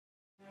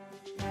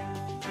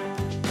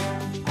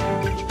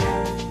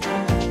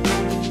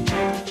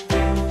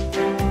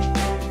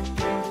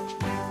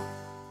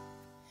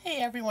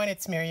everyone,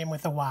 it's Miriam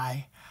with a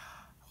Y.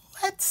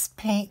 Let's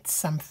paint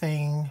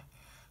something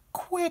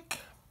quick,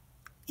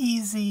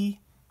 easy,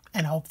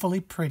 and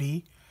hopefully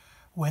pretty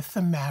with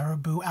the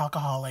Marabu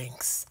alcohol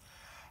inks.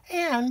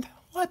 And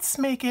let's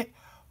make it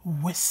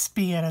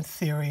wispy and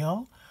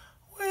ethereal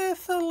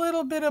with a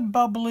little bit of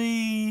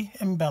bubbly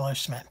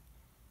embellishment.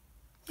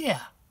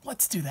 Yeah,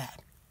 let's do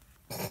that.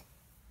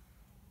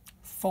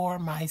 For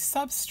my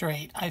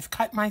substrate, I've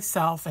cut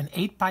myself an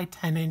 8 by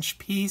 10 inch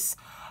piece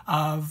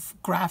of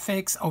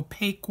Grafix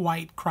opaque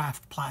white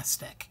craft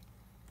plastic.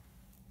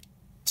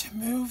 To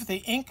move the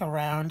ink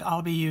around,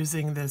 I'll be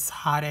using this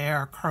hot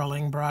air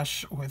curling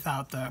brush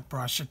without the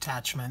brush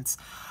attachments.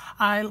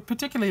 I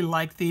particularly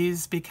like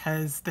these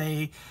because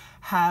they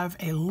have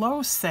a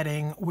low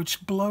setting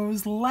which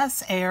blows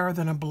less air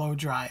than a blow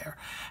dryer.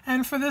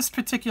 And for this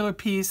particular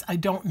piece, I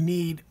don't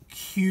need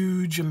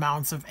huge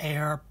amounts of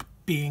air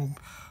being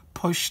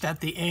pushed at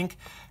the ink,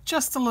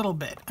 just a little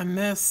bit. And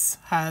this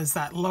has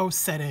that low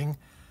setting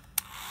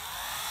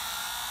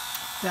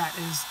that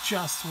is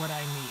just what I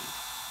need.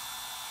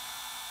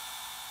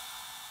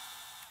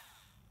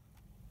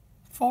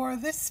 For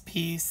this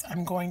piece,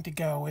 I'm going to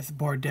go with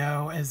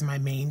Bordeaux as my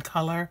main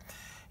color,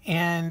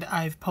 and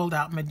I've pulled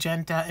out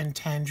magenta and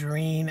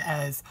tangerine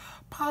as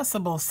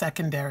possible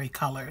secondary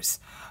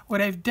colors.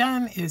 What I've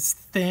done is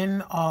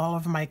thin all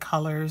of my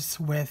colors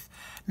with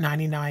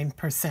 99%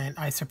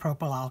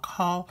 isopropyl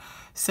alcohol.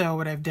 So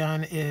what I've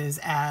done is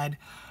add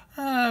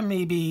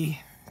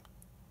maybe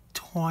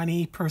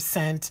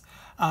 20%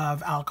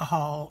 of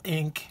alcohol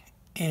ink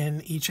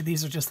in each of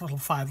these. Are just little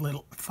 5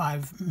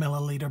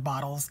 milliliter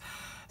bottles.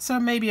 So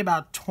maybe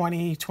about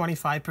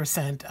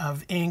 20–25%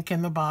 of ink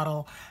in the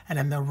bottle, and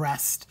then the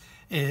rest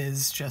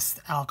is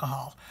just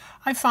alcohol.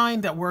 I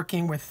find that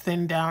working with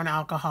thinned down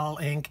alcohol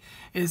ink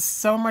is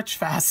so much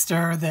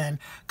faster than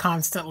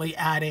constantly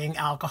adding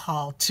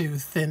alcohol to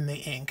thin the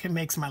ink. It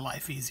makes my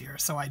life easier,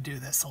 so I do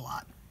this a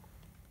lot.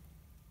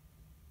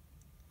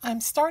 I'm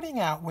starting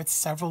out with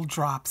several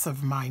drops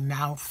of my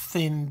now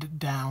thinned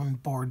down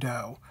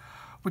Bordeaux,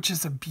 which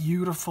is a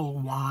beautiful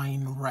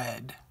wine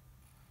red.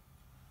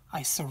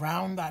 I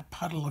surround that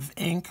puddle of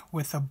ink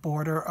with a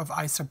border of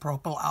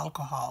isopropyl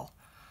alcohol.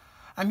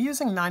 I'm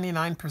using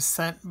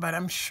 99%, but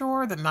I'm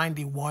sure that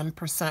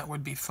 91%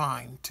 would be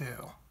fine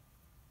too.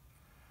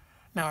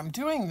 Now I'm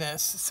doing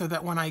this so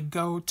that when I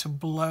go to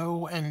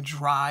blow and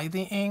dry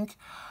the ink,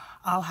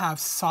 I'll have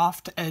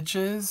soft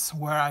edges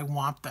where I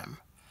want them.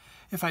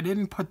 If I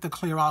didn't put the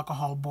clear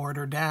alcohol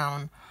border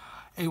down,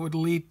 it would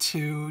lead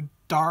to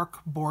dark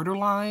border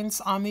lines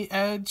on the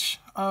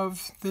edge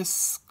of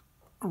this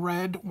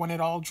red when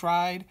it all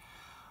dried,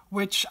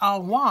 which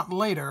I'll want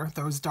later,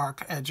 those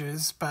dark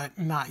edges, but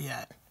not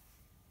yet.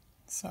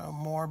 So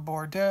more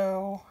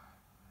Bordeaux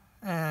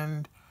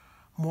and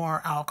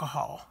more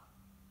alcohol.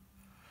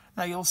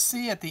 Now you'll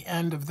see at the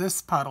end of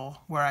this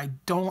puddle where I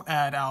don't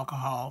add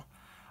alcohol,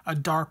 a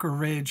darker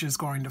ridge is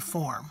going to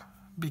form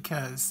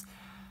because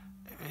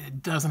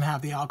it doesn't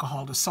have the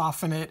alcohol to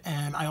soften it,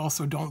 and I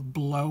also don't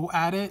blow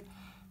at it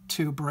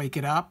to break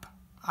it up.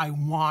 I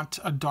want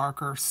a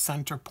darker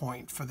center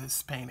point for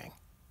this painting.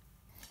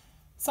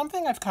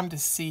 Something I've come to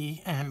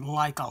see and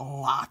like a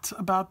lot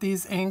about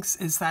these inks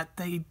is that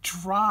they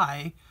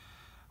dry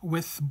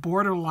with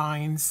border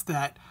lines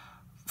that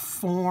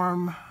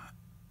form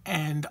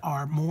and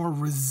are more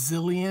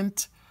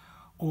resilient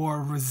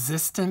or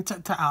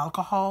resistant to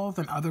alcohol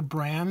than other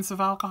brands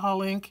of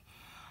alcohol ink.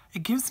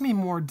 It gives me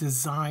more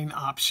design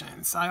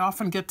options. I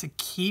often get to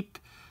keep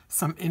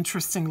some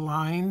interesting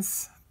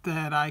lines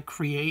that I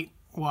create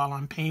while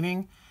I'm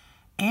painting,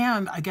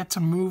 and I get to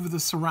move the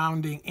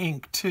surrounding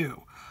ink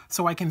too.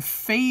 So I can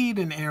fade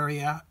an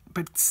area,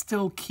 but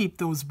still keep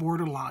those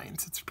border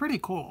lines. It's pretty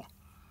cool.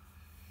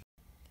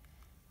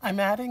 I'm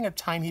adding a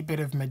tiny bit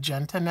of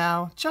magenta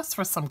now, just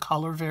for some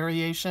color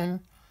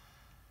variation.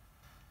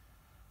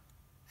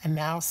 And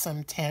now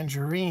some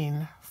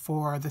tangerine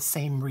for the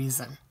same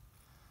reason.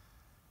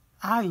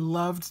 I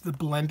loved the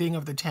blending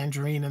of the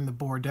tangerine and the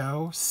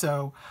Bordeaux,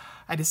 so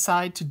I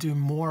decided to do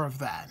more of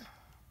that.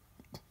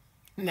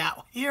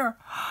 Now here,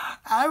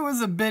 I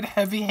was a bit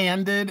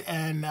heavy-handed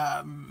and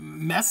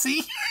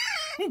messy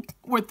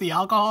with the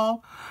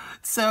alcohol,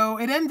 so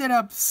it ended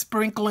up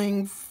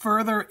sprinkling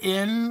further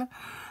in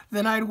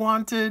than I'd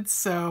wanted,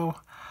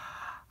 so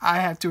I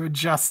had to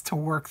adjust to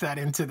work that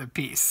into the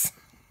piece.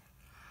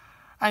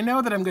 I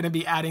know that I'm going to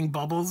be adding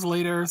bubbles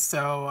later,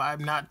 so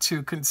I'm not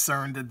too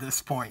concerned at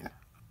this point.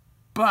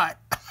 But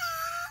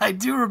I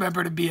do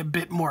remember to be a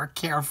bit more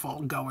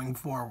careful going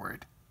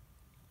forward.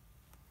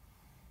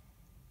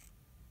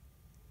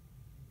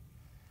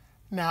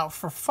 Now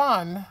for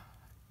fun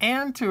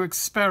and to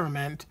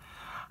experiment,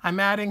 I'm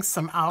adding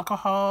some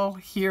alcohol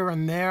here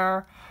and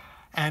there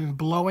and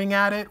blowing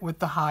at it with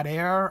the hot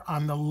air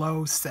on the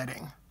low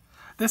setting.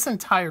 This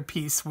entire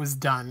piece was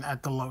done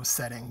at the low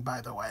setting,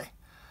 by the way.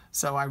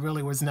 So I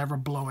really was never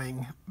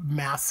blowing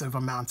massive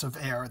amounts of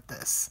air at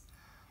this.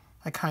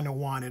 I kind of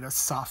wanted a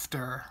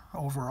softer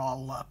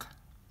overall look.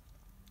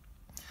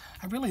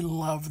 I really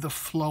love the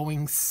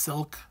flowing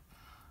silk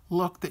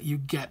look that you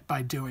get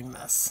by doing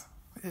this.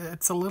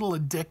 It's a little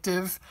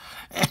addictive,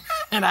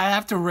 and I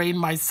have to rein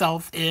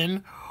myself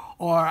in,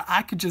 or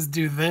I could just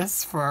do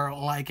this for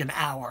like an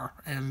hour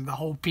and the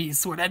whole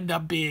piece would end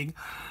up being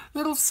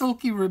little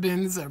silky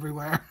ribbons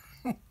everywhere.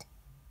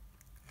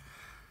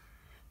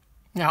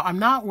 Now, I'm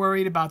not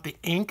worried about the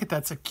ink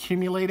that's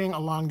accumulating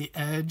along the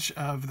edge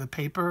of the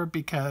paper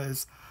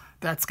because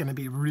that's going to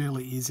be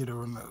really easy to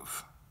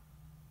remove.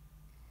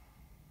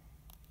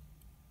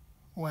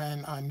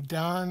 When I'm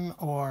done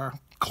or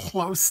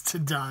close to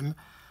done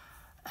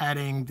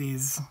adding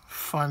these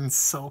fun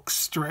silk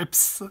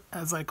strips,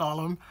 as I call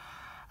them,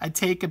 I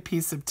take a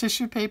piece of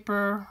tissue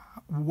paper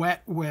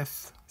wet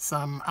with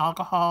some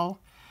alcohol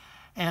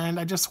and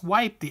I just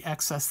wipe the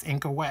excess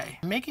ink away,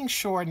 making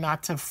sure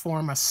not to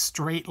form a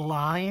straight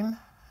line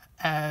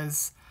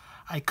as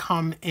I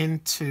come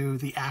into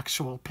the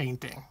actual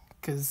painting,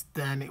 because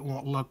then it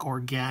won't look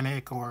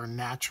organic or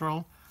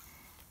natural.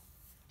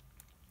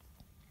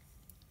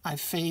 I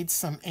fade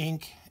some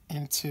ink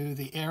into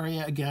the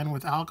area again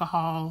with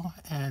alcohol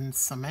and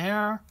some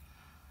air,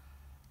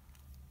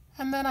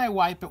 and then I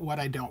wipe at what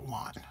I don't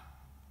want.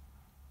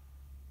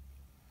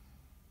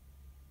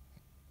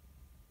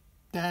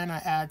 Then I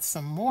add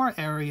some more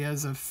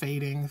areas of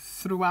fading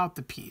throughout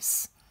the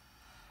piece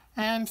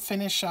and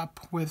finish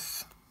up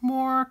with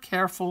more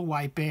careful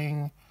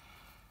wiping,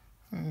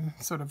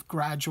 sort of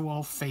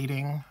gradual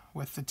fading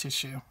with the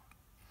tissue.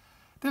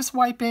 This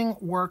wiping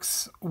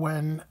works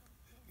when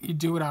you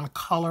do it on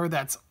color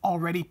that's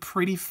already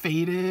pretty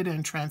faded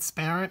and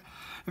transparent.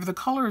 If the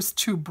color is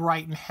too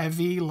bright and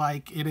heavy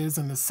like it is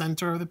in the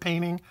center of the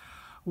painting,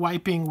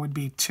 wiping would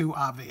be too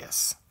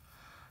obvious.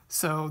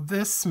 So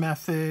this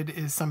method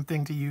is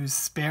something to use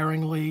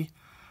sparingly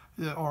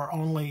or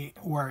only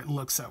where it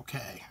looks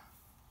okay.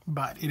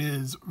 But it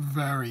is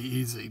very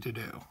easy to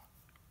do.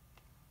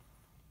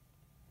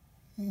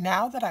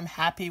 Now that I'm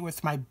happy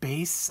with my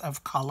base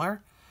of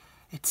color,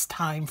 it's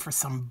time for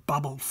some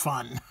bubble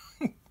fun.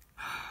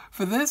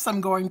 For this,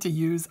 I'm going to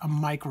use a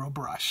micro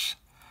brush.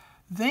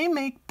 They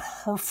make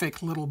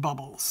perfect little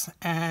bubbles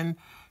and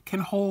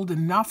can hold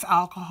enough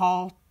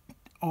alcohol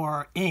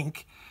or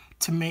ink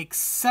to make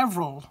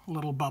several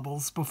little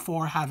bubbles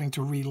before having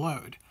to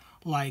reload,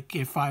 like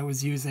if I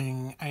was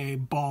using a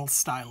ball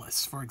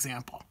stylus, for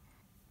example.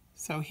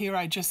 So here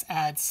I just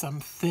add some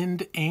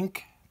thinned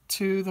ink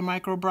to the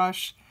micro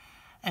brush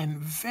and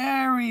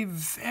very,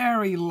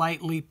 very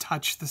lightly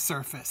touch the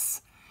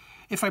surface.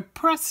 If I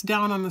press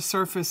down on the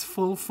surface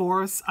full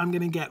force, I'm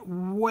going to get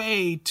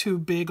way too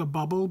big a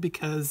bubble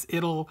because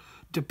it'll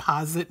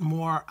deposit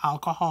more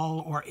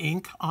alcohol or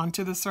ink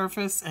onto the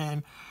surface,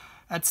 and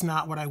that's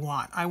not what I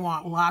want. I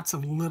want lots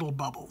of little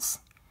bubbles.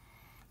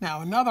 Now,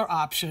 another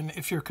option,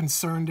 if you're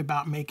concerned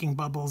about making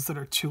bubbles that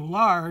are too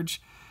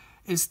large,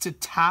 is to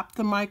tap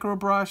the micro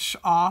brush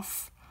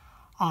off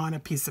on a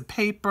piece of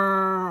paper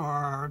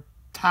or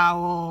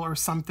towel or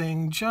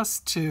something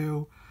just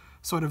to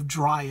sort of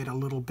dry it a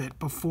little bit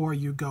before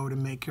you go to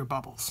make your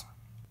bubbles.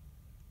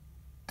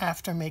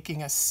 After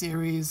making a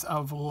series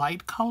of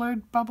light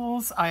colored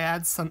bubbles, I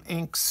add some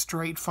ink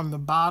straight from the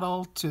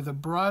bottle to the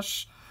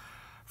brush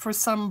for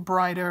some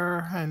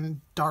brighter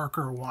and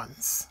darker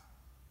ones.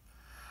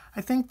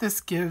 I think this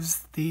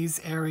gives these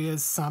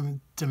areas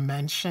some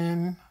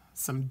dimension,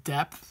 some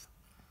depth.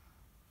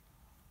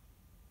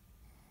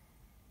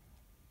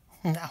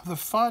 Now the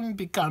fun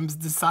becomes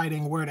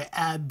deciding where to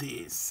add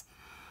these.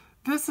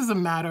 This is a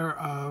matter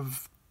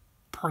of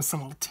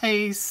personal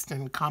taste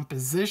and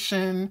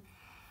composition,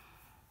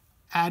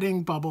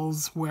 adding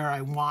bubbles where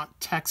I want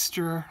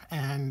texture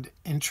and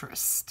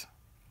interest.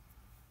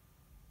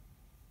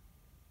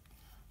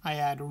 I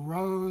add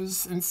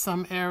rows in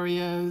some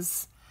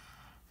areas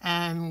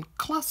and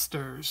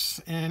clusters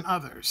in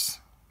others.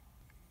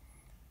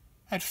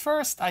 At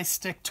first, I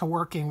stick to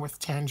working with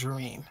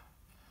tangerine.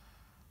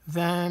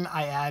 Then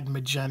I add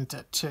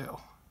magenta too.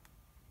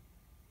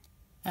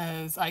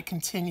 As I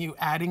continue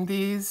adding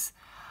these,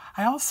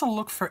 I also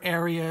look for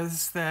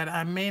areas that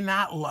I may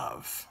not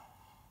love.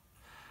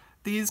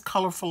 These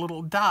colorful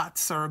little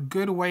dots are a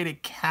good way to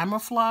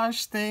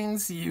camouflage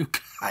things you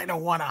kind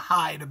of want to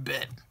hide a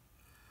bit,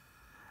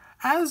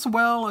 as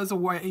well as a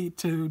way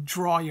to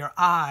draw your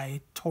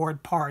eye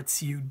toward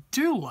parts you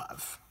do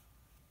love,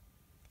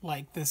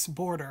 like this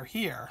border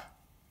here.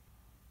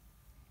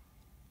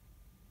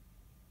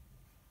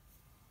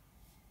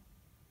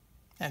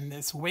 And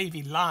this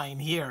wavy line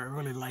here, I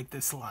really like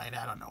this line,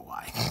 I don't know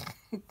why.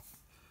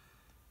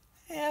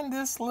 And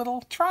this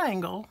little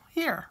triangle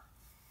here.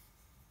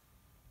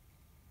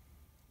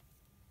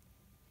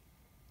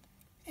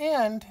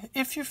 And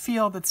if you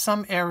feel that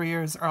some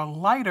areas are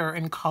lighter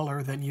in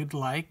color than you'd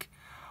like,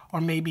 or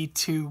maybe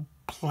too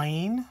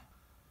plain,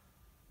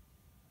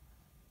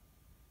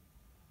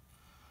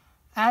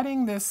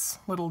 adding this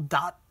little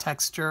dot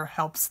texture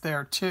helps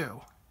there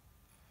too.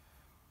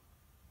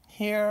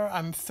 Here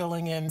I'm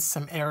filling in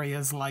some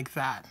areas like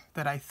that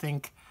I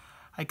think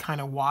I kind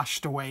of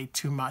washed away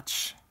too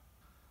much.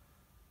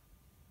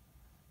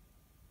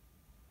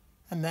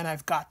 And then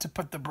I've got to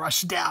put the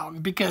brush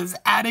down because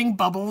adding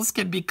bubbles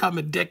can become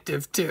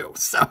addictive too.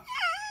 So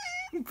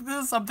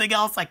this is something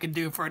else I could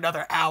do for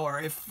another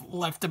hour if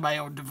left to my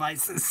own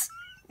devices.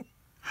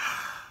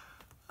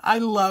 I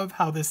love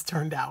how this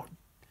turned out.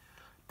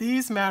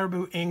 These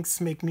Marabu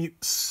inks make me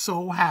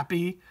so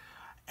happy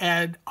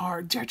and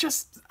they're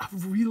just a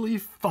really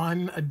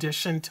fun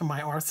addition to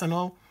my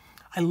arsenal.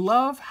 I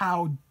love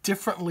how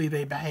differently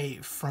they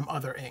behave from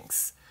other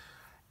inks.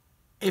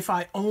 If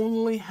I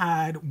only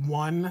had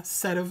one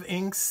set of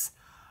inks,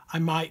 I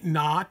might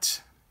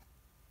not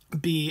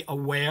be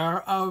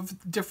aware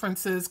of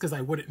differences because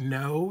I wouldn't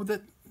know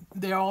that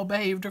they all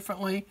behave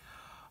differently.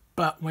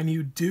 But when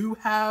you do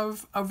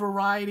have a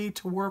variety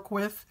to work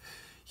with,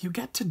 you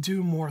get to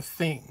do more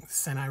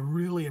things, and I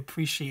really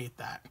appreciate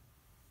that.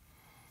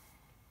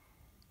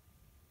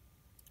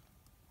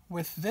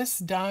 With this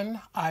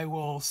done, I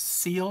will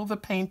seal the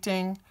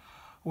painting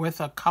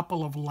with a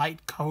couple of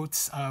light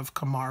coats of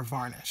Camar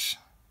varnish.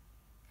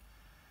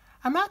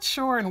 I'm not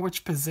sure in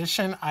which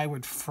position I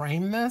would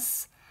frame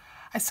this.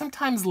 I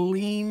sometimes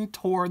lean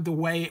toward the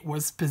way it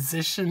was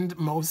positioned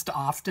most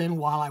often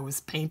while I was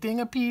painting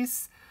a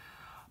piece,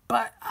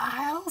 but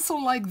I also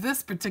like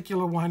this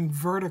particular one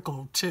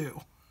vertical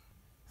too.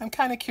 I'm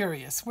kind of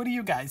curious, what do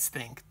you guys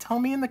think? Tell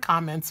me in the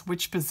comments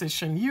which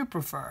position you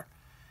prefer,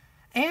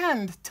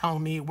 and tell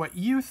me what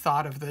you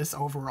thought of this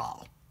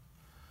overall.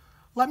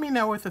 Let me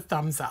know with a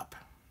thumbs up.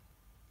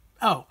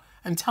 Oh,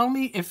 and tell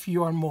me if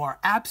you're more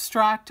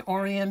abstract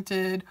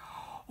oriented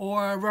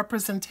or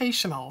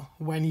representational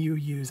when you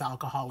use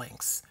alcohol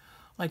inks.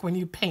 Like when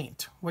you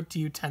paint, what do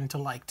you tend to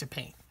like to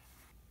paint?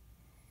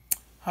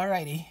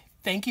 Alrighty,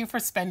 thank you for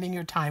spending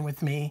your time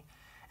with me,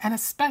 and a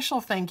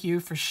special thank you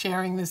for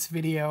sharing this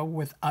video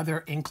with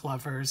other ink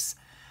lovers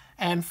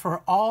and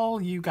for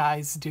all you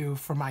guys do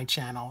for my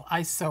channel.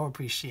 I so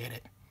appreciate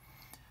it.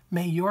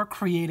 May your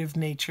creative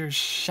natures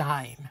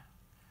shine.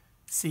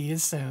 See you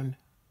soon.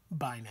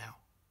 Bye now.